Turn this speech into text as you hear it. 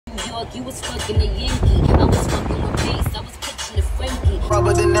fuck, you was fucking a Yankee. I was fucking with bass, I was pitching to Frankie.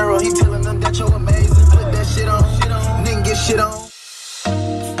 Robert De Niro, he telling them that you're amazing. Put that shit on, nigga get shit on.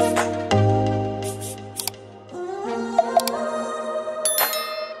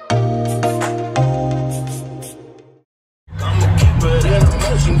 I'ma keep it in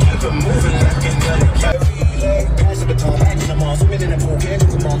motion, keep it moving like another cat. Pass the baton, back in the mall, swimming in the pool, can't do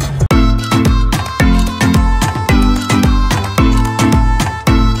them all.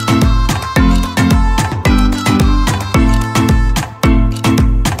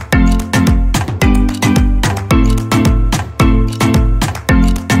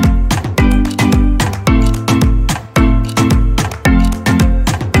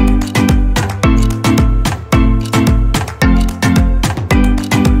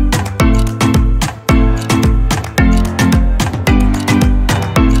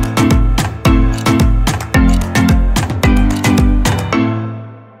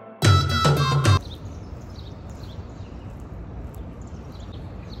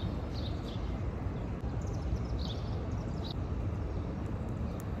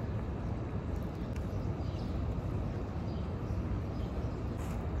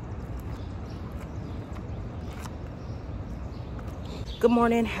 Good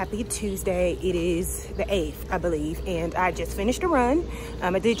morning, happy Tuesday. It is the 8th, I believe, and I just finished a run.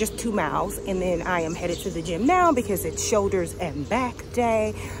 I did just 2 miles, and then I am headed to the gym now because it's shoulders and back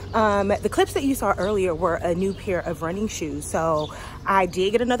day. The clips that you saw earlier were a new pair of running shoes. So I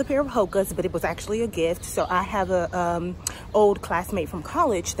did get another pair of HOKAs, but it was actually a gift. So I have a old classmate from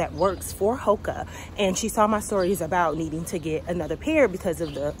college that works for HOKA, and she saw my stories about needing to get another pair because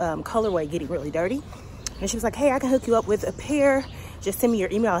of the colorway getting really dirty. And she was like, hey, I can hook you up with a pair. Just send me your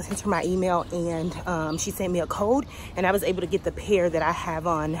email. I sent her my email, and she sent me a code, and I was able to get the pair that I have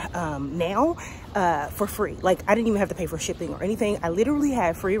on now for free. Like, I didn't even have to pay for shipping or anything. I literally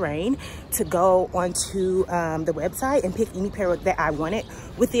had free reign to go onto the website and pick any pair that I wanted,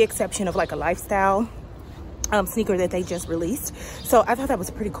 with the exception of like a lifestyle sneaker that they just released. So I thought that was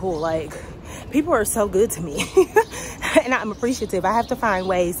pretty cool. Like, people are so good to me and I'm appreciative. I have to find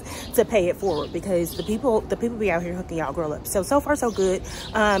ways to pay it forward because the people be out here hooking y'all girl up. So far so good.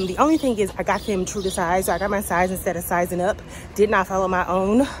 The only thing is I got them true to size. So I got my size instead of sizing up. Did not follow my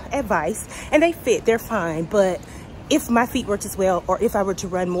own advice, and they fit, they're fine. But if my feet were to swell, or if I were to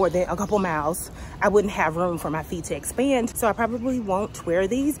run more than a couple miles, I wouldn't have room for my feet to expand. So I probably won't wear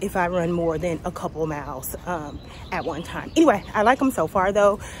these if I run more than a couple miles at one time. Anyway, I like them so far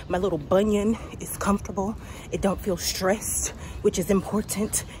though. My little bunion is comfortable. It don't feel stressed, which is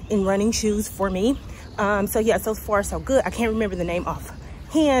important in running shoes for me. So yeah, so far so good. I can't remember the name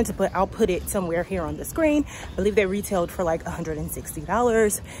offhand, but I'll put it somewhere here on the screen. I believe they retailed for like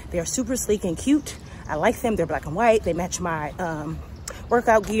 $160. They're super sleek and cute. I like them. They're black and white. They match my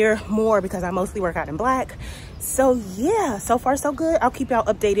workout gear more because I mostly work out in black. So yeah, so far so good. I'll keep y'all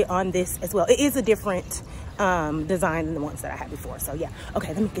updated on this as well. It is a different design than the ones that I had before. So yeah,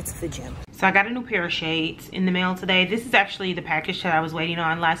 okay, let me get to the gym. So I got a new pair of shades in the mail today. This is actually the package that I was waiting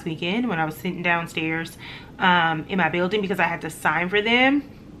on last weekend when I was sitting downstairs in my building because I had to sign for them.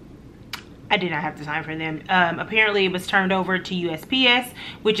 I did not have to sign for them. Apparently it was turned over to USPS,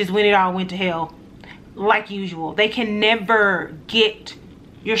 which is when it all went to hell. Like usual, they can never get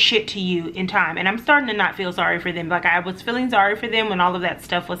your shit to you in time, and I'm starting to not feel sorry for them. Like, I was feeling sorry for them when all of that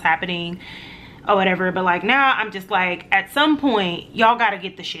stuff was happening or whatever, but like now I'm just like, at some point y'all gotta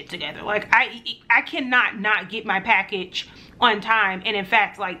get the shit together. Like, I cannot not get my package on time, and in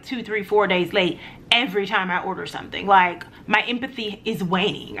fact like 2, 3, 4 days late every time I order something. Like, my empathy is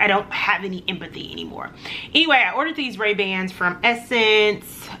waning. I don't have any empathy anymore. Anyway, I ordered these Ray-Bans from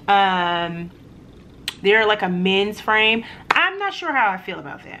Essence. They're like a men's frame. I'm not sure how I feel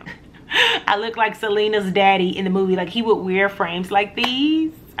about them. I look like Selena's daddy in the movie. Like, he would wear frames like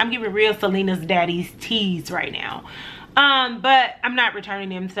these. I'm giving real Selena's daddy's tease right now. But I'm not returning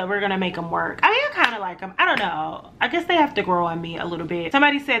them, so we're gonna make them work. I mean, I kind of like them. I don't know. I guess they have to grow on me a little bit.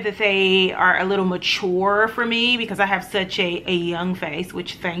 Somebody said that they are a little mature for me because I have such a young face,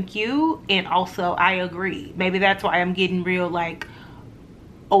 which thank you. And also, I agree. Maybe that's why I'm getting real like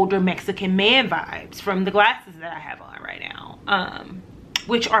older Mexican man vibes from the glasses that I have on right now,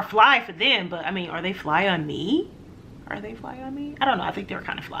 which are fly for them, but I mean, are they fly on me? Are they fly on me? I don't know. I think they're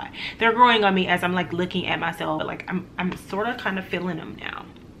kind of fly. They're growing on me as I'm like looking at myself, but like I'm sort of kind of feeling them now.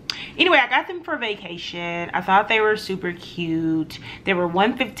 Anyway, I got them for vacation. I thought they were super cute. They were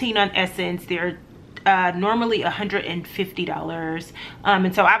 $115 on Essence. They're normally $150,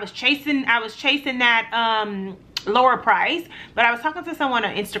 and so I was chasing that lower price. But I was talking to someone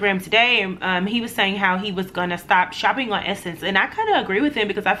on Instagram today, and he was saying how he was gonna stop shopping on Essence, and I kind of agree with him,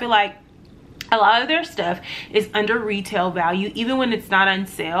 because I feel like a lot of their stuff is under retail value even when it's not on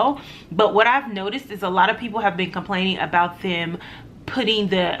sale. But what I've noticed is a lot of people have been complaining about them putting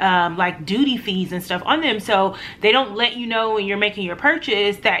the like duty fees and stuff on them, so they don't let you know when you're making your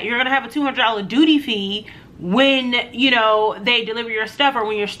purchase that you're gonna have a $200 duty fee when, you know, they deliver your stuff, or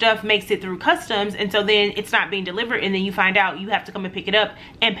when your stuff makes it through customs, and so then it's not being delivered, and then you find out you have to come and pick it up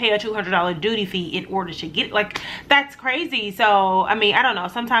and pay a $200 duty fee in order to get it. Like, that's crazy. So I mean, I don't know,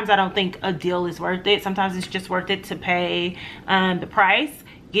 sometimes I don't think a deal is worth it. Sometimes it's just worth it to pay the price.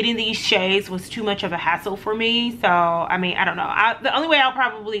 Getting these shades was too much of a hassle for me. So I mean, I don't know, the only way I'll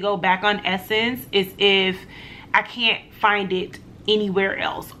probably go back on Essence is if I can't find it anywhere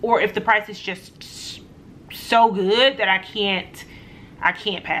else, or if the price is just so good that I can't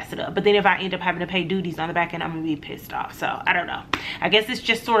pass it up. But then if I end up having to pay duties on the back end, I'm gonna be pissed off. So I don't know, I guess it's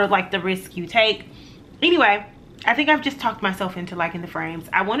just sort of like the risk you take. Anyway, I think I've just talked myself into liking the frames.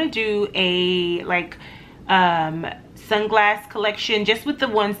 I want to do a like sunglass collection just with the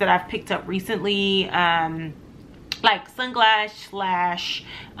ones that I've picked up recently, like sunglass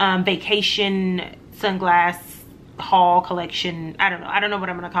 / vacation sunglass haul collection. I don't know what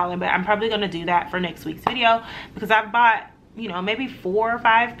I'm gonna call it, but I'm probably gonna do that for next week's video, because I've bought, you know, maybe 4 or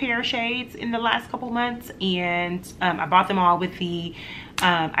 5 pair of shades in the last couple months, and I bought them all with the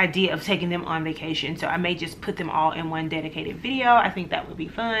idea of taking them on vacation. So I may just put them all in one dedicated video. I think that would be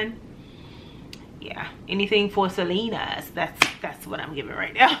fun. Yeah, anything for Selena's. That's what I'm giving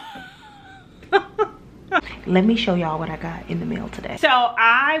right now. Let me show y'all what I got in the mail today. So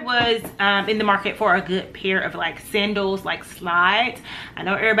I was in the market for a good pair of like sandals, like slides. I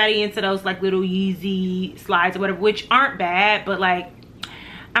know everybody into those like little Yeezy slides or whatever, which aren't bad, but like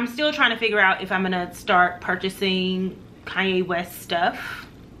I'm still trying to figure out if I'm gonna start purchasing Kanye West stuff.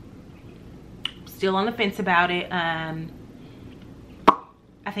 Still on the fence about it.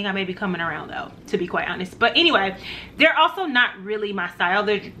 I think I may be coming around though, to be quite honest. But anyway, they're also not really my style.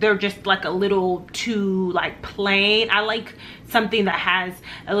 They're just like a little too like plain. I like something that has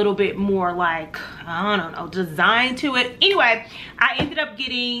a little bit more like, I don't know, design to it. Anyway, I ended up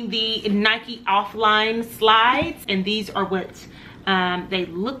getting the Nike Offline slides, and these are what they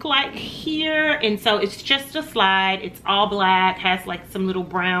look like here. And so it's just a slide. It's all black, has like some little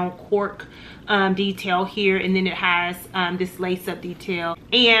brown cork detail here, and then it has this lace up detail.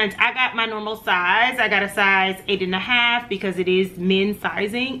 And I got my normal size. I got a size 8.5 because it is men's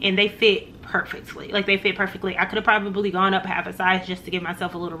sizing, and they fit perfectly. Like, they fit perfectly. I could have probably gone up half a size just to give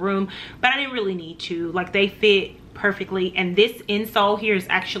myself a little room, but I didn't really need to. Like, they fit perfectly. And this insole here is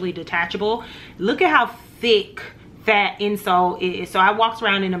actually detachable. Look at how thick that insole is. So I walked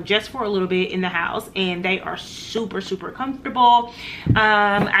around in them just for a little bit in the house, and they are super comfortable.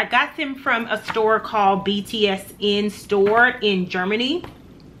 I got them from a store called BTS in store in Germany.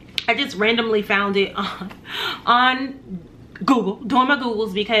 I just randomly found it on Google, doing my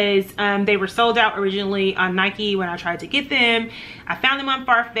Googles, because they were sold out originally on Nike when I tried to get them. I found them on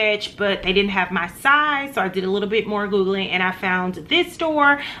Farfetch, but they didn't have my size, so I did a little bit more Googling, and I found this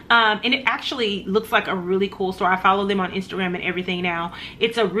store, and it actually looks like a really cool store. I follow them on Instagram and everything now.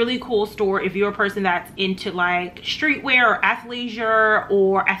 It's a really cool store if you're a person that's into like streetwear or athleisure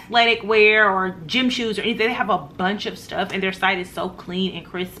or athletic wear or gym shoes or anything. They have a bunch of stuff, and their site is so clean and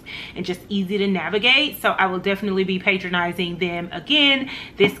crisp and just easy to navigate. So I will definitely be patronizing them again.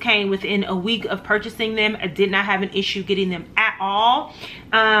 This came within a week of purchasing them. I did not have an issue getting them at all.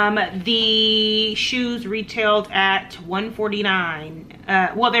 The shoes retailed at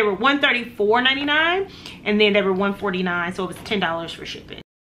 $149. Well, they were $134.99, and then they were $149, so it was $10 for shipping.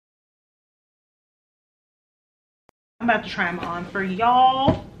 I'm about to try them on for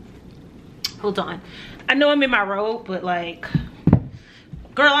y'all. Hold on. I know I'm in my robe, but like,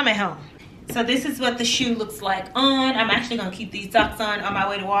 girl, I'm at home. So this is what the shoe looks like on. I'm actually gonna keep these socks on my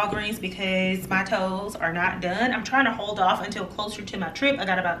way to Walgreens because my toes are not done. I'm trying to hold off until closer to my trip. I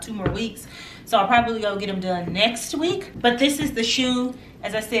got about 2 more weeks, so I'll probably go get them done next week. But this is the shoe.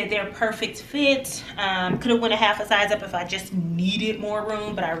 As I said, they're perfect fit. Could have went a half a size up if I just needed more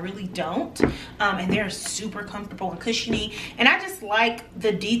room, but I really don't. And they're super comfortable and cushiony. And I just like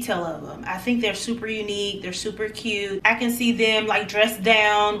the detail of them. I think they're super unique. They're super cute. I can see them like dressed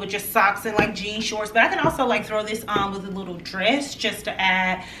down with just socks and like jean shorts, but I can also like throw this on with a little dress just to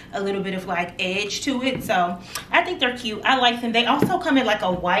add a little bit of like edge to it. So I think they're cute. I like them. They also come in like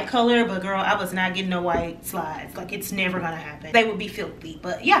a white color, but girl, I was not getting no white slides. Like, it's never gonna happen. They would be filthy.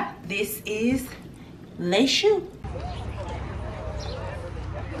 But yeah, this is les shoes.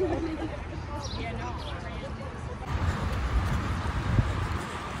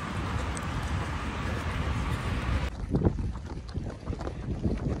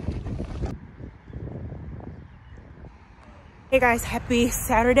 Hey guys, happy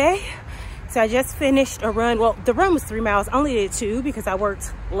Saturday. So I just finished a run. Well, the run was 3 miles. I only did 2 because I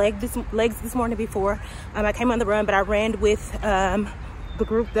worked legs this morning before I came on the run, but I ran with the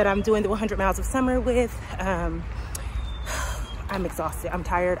group that I'm doing the 100 miles of summer with. I'm exhausted, I'm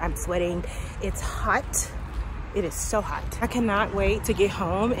tired, I'm sweating. It's hot. It is so hot. I cannot wait to get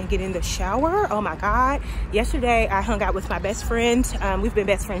home and get in the shower. Oh my God. Yesterday, I hung out with my best friend. We've been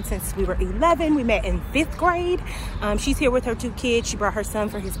best friends since we were 11. We met in 5th grade. She's here with her 2 kids. She brought her son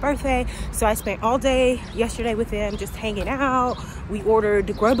for his birthday. So I spent all day yesterday with them, just hanging out. We ordered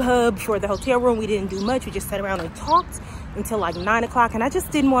Grubhub for the hotel room. We didn't do much. We just sat around and talked until like 9 o'clock. And I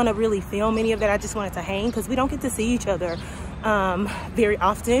just didn't want to really film any of that. I just wanted to hang because we don't get to see each other very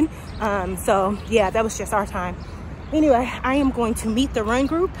often. So yeah, that was just our time. Anyway, I am going to meet the run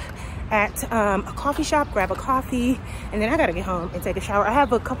group at a coffee shop, grab a coffee, and then I gotta get home and take a shower. I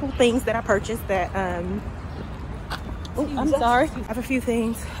have a couple things that I purchased that oh, I'm sorry. I have a few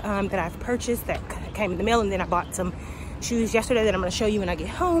things that I've purchased that came in the mail, and then I bought some shoes yesterday that I'm gonna show you when I get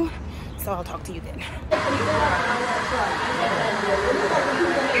home. So I'll talk to you then.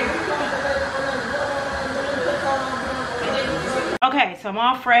 Okay, so I'm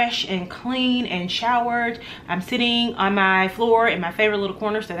all fresh and clean and showered. I'm sitting on my floor in my favorite little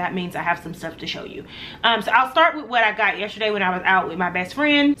corner, so that means I have some stuff to show you. So I'll start with what I got yesterday when I was out with my best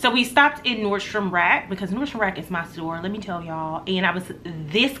friend. So we stopped in Nordstrom Rack because Nordstrom Rack is my store, let me tell y'all. And I was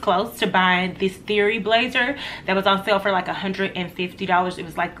this close to buying this Theory blazer that was on sale for like $150. It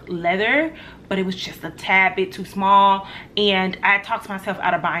was like leather, but it was just a tad bit too small. And I talked myself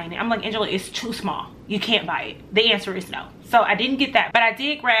out of buying it. I'm like, Angela, it's too small. You can't buy it. The answer is no. So I didn't get that, but I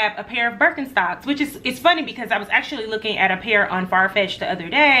did grab a pair of Birkenstocks, which is, it's funny because I was actually looking at a pair on Farfetch the other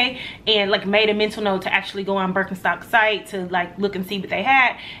day and like made a mental note to actually go on Birkenstock site to like look and see what they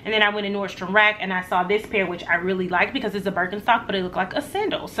had. And then I went in Nordstrom Rack and I saw this pair, which I really liked because it's a Birkenstock, but it looked like a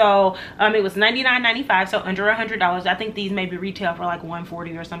sandal. So it was $99.95, so under $100. I think these maybe retail for like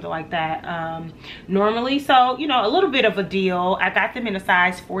 $140 or something like that normally. So, you know, a little bit of a deal. I got them in a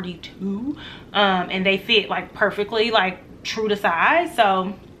size 42 and they fit like perfectly, like true to size.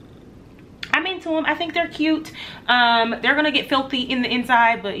 So I'm into them. I think they're cute. They're gonna get filthy in the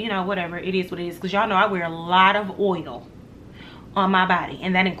inside, but you know, whatever, it is what it is, because y'all know I wear a lot of oil on my body,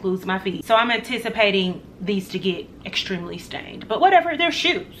 and that includes my feet. So I'm anticipating these to get extremely stained, but whatever, they're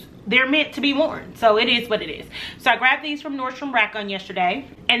shoes. They're meant to be worn, so it is what it is. So I grabbed these from Nordstrom Rack on yesterday,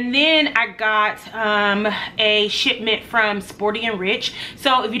 and then I got a shipment from Sporty and Rich.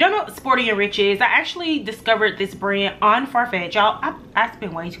 So if you don't know what Sporty and Rich is, I actually discovered this brand on Farfetch. Y'all, I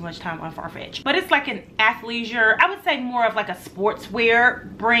spend way too much time on Farfetch, but it's like an athleisure, I would say more of like a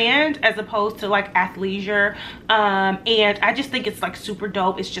sportswear brand as opposed to like athleisure. And I just think it's like super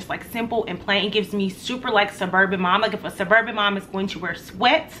dope. It's just like simple and plain. It gives me super like suburban mom. Like if a suburban mom is going to wear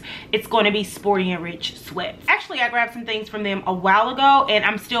sweats, it's going to be Sporty and Rich sweats. Actually, I grabbed some things from them a while ago, and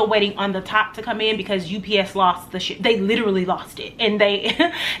I'm still waiting on the top to come in because UPS lost the shit. They literally lost it, and they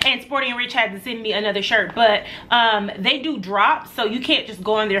and Sporty and Rich had to send me another shirt. But they do drops, so you can't just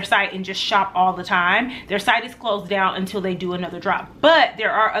go on their site and just shop all the time. Their site is closed down until they do another drop. But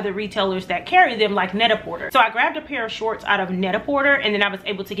there are other retailers that carry them, like Net-a-Porter. So I grabbed a pair of shorts out of Net-a-Porter, and then I was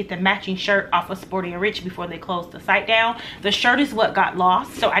able to get the matching shirt off of Sporty and Rich before they closed the site down. The shirt is what got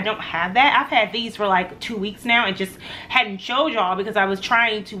lost, so I don't have that. I've had these for like 2 weeks now and just hadn't showed y'all because I was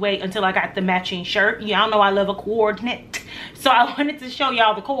trying to wait until I got the matching shirt. Y'all know I love a coordinate, so I wanted to show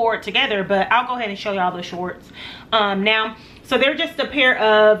y'all the cord together, but I'll go ahead and show y'all the shorts now. So they're just a pair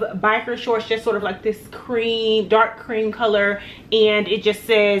of biker shorts, just sort of like this cream, dark cream color, and it just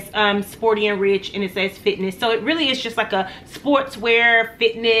says Sporty and Rich, and it says fitness. So it really is just like a sportswear,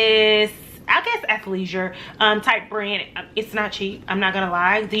 fitness, I guess athleisure type brand. It's not cheap, I'm not gonna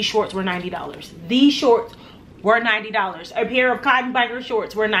lie. These shorts were $90. These shorts were $90. A pair of cotton biker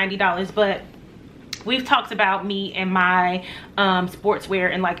shorts were $90, but we've talked about me and my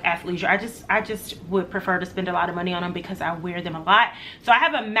sportswear and like athleisure. I just would prefer to spend a lot of money on them because I wear them a lot. So I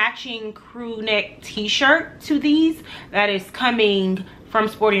have a matching crew neck t-shirt to these that is coming from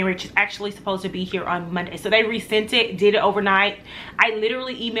Sporty and Rich. Is actually supposed to be here on Monday. So they resent it, did it overnight. I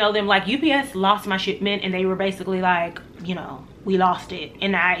literally emailed them like, UPS lost my shipment, and they were basically like, you know, we lost it.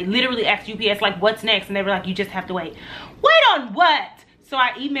 And I literally asked UPS like, what's next? And they were like, you just have to wait. Wait on what? So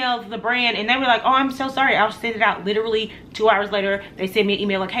I emailed the brand and they were like, oh, I'm so sorry, I'll send it out. Literally 2 hours later, they sent me an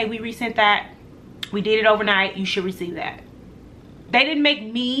email like, hey, we resent that. We did it overnight, you should receive that. They didn't make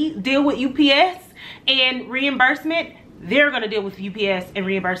me deal with UPS and reimbursement. They're gonna deal with UPS and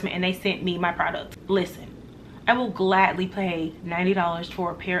reimbursement, and they sent me my product. Listen, I will gladly pay $90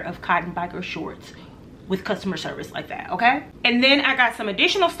 for a pair of cotton biker shorts with customer service like that, okay? And then I got some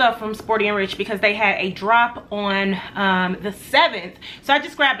additional stuff from Sporty and Rich because they had a drop on the 7th. So I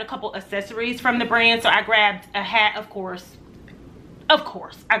just grabbed a couple accessories from the brand. So I grabbed a hat, of course,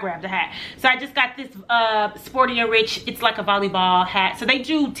 I grabbed a hat. So I just got this Sporty and Rich. It's like a volleyball hat. So they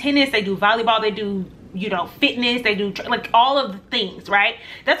do tennis, they do volleyball, they do, you know, fitness, they do like all of the things, right?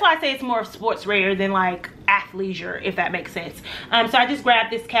 That's why I say it's more of sportswear than like athleisure, if that makes sense. So I just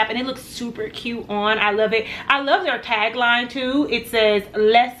grabbed this cap and it looks super cute on. I love it. I love their tagline too. It says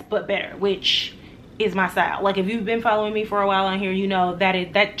less but better, which is my style. Like if you've been following me for a while on here, you know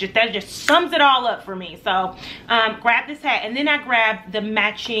that just sums it all up for me. So grab this hat, and then I grabbed the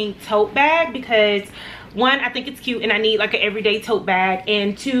matching tote bag because one, I think it's cute and I need like an everyday tote bag,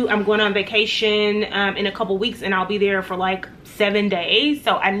 and two, I'm going on vacation in a couple weeks and I'll be there for like 7 days.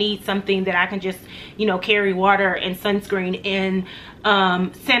 So I need something that I can just, you know, carry water and sunscreen and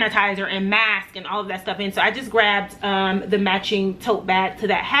sanitizer and mask and all of that stuff in. So I just grabbed the matching tote bag to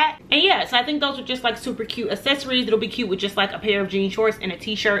that hat. And yeah, so I think those are just like super cute accessories. It'll be cute with just like a pair of jean shorts and a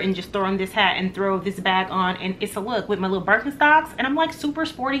t-shirt, and just throw on this hat and throw this bag on, and it's a look with my little Birkenstocks, and I'm like super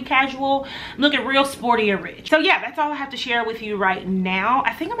sporty casual. I'm looking real sporty and rich. So yeah, that's all I have to share with you right now.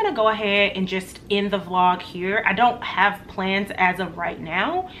 I think I'm gonna go ahead and just end the vlog here. I don't have plans as of right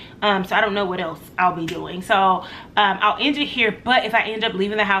now, so I don't know what else I'll be doing. So I'll end it here, but if I end up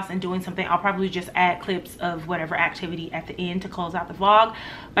leaving the house and doing something, I'll probably just add clips of whatever activity at the end to close out the vlog.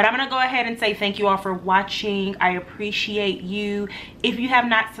 But I'm gonna go ahead and say thank you all for watching. I appreciate you. If you have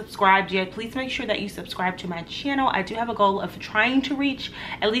not subscribed yet, please make sure that you subscribe to my channel. I do have a goal of trying to reach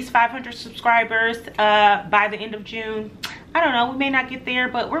at least 500 subscribers by the end of June. I don't know, we may not get there,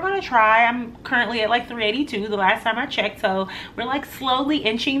 but we're gonna try. I'm currently at like 382 the last time I checked, so we're like slowly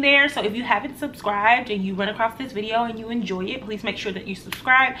inching there. So if you haven't subscribed and you run across this video and you enjoy it, please make sure that you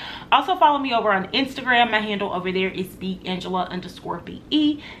subscribe. Also follow me over on Instagram. My handle over there is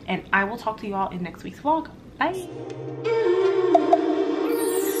BAngela_BE, and I will talk to you all in next week's vlog. Bye.